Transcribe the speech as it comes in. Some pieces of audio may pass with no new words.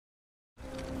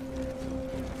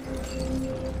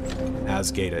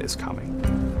Asgata is coming.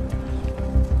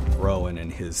 Rowan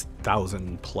and his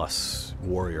 1,000+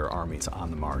 warrior armies on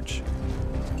the march.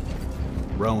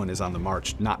 Rowan is on the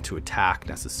march not to attack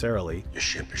necessarily. Your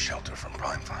ship is sheltered from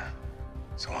prime fire,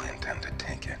 so I intend to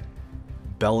take it.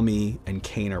 Bellamy and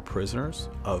Kane are prisoners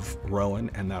of Rowan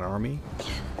and that army.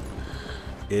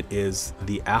 It is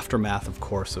the aftermath, of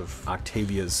course, of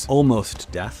Octavia's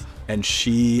almost death, and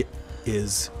she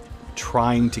is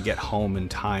trying to get home in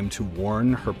time to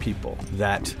warn her people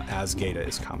that Asgata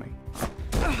is coming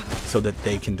so that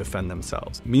they can defend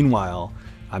themselves. Meanwhile,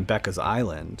 on Becca's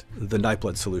island, the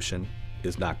Nightblood solution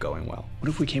is not going well. What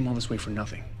if we came all this way for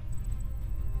nothing?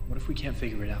 What if we can't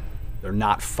figure it out? They're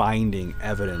not finding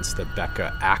evidence that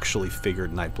Becca actually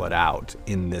figured Nightblood out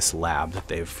in this lab that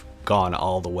they've gone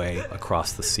all the way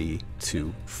across the sea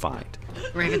to find.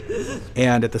 Raven.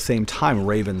 And at the same time,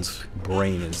 Raven's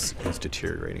brain is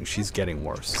deteriorating. She's getting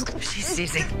worse. She's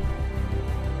seizing.